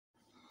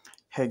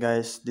Hey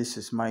guys, this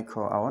is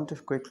Michael. I want to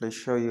quickly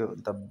show you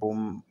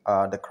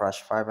the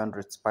Crash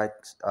 500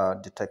 spikes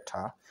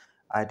detector.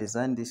 I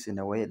designed this in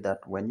a way that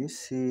when you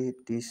see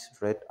this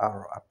red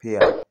arrow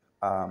appear,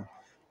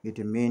 it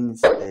means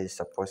there is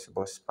a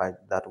possible spike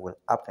that will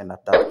happen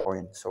at that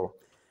point. So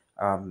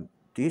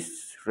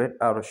this red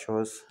arrow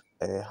shows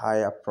a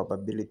higher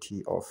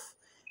probability of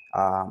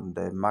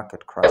the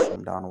market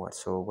crashing downward.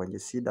 So when you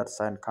see that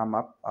sign come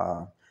up,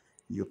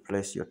 you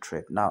place your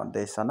trade. Now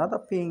there's another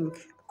pink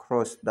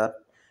cross that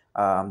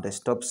the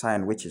stop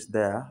sign which is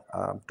there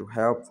to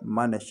help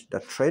manage the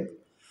trade.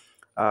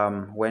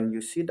 When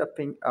you see the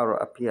pink arrow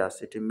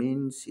appears, it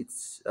means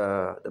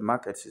the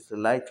market is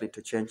likely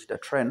to change the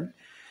trend.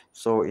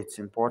 So it's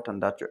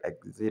important that you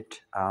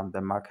exit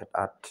the market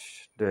at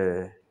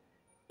the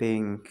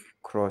pink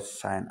cross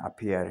sign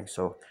appearing.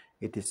 So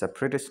it is a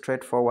pretty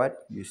straightforward.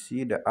 You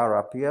see the arrow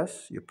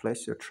appears, you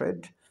place your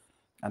trade,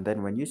 and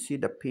then when you see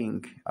the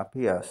pink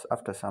appears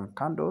after some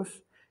candles,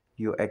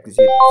 you exit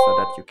so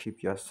that you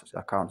keep your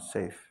account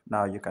safe.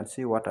 Now you can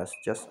see what has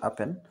just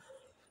happened.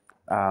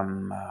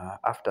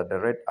 After the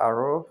red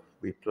arrow,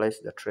 we place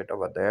the trade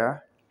over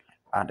there,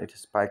 and it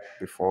spiked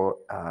before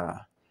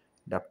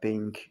the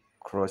pink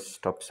cross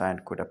stop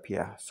sign could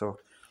appear. So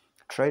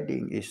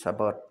trading is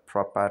about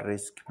proper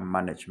risk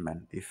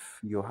management. If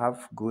you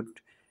have good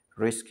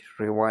risk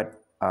reward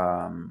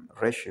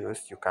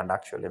ratios, you can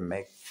actually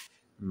make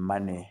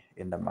money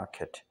in the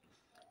market.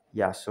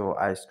 Yeah, so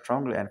I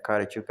strongly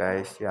encourage you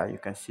guys. Yeah, you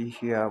can see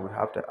here we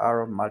have the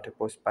arrow,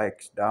 multiple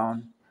spikes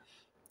down.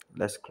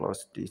 Let's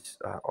close this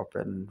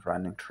open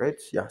running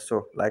trades. Yeah,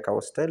 so like I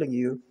was telling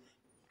you,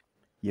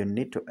 you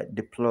need to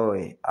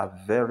deploy a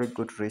very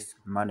good risk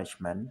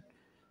management,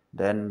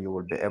 then you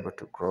will be able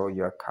to grow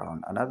your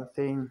account. Another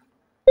thing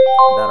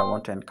that I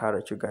want to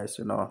encourage you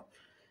guys,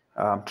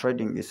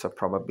 trading is a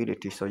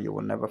probability, so you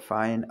will never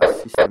find a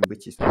system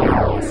which is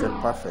 100%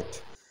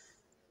 perfect.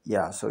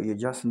 Yeah, so you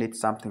just need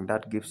something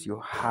that gives you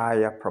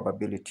higher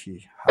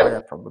probability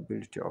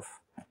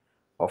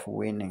of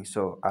winning.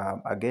 So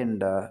again,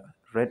 the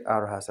red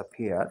arrow has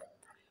appeared,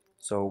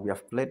 so we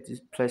have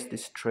placed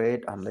this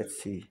trade, and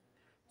let's see.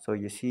 So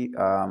you see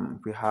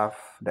we have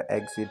the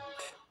exit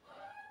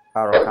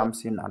arrow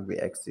comes in and we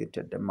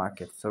exited the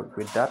market. So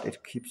with that,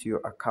 it keeps your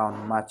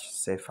account much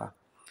safer.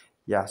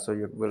 Yeah, so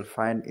you will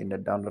find in the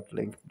download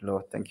link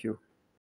below. Thank you.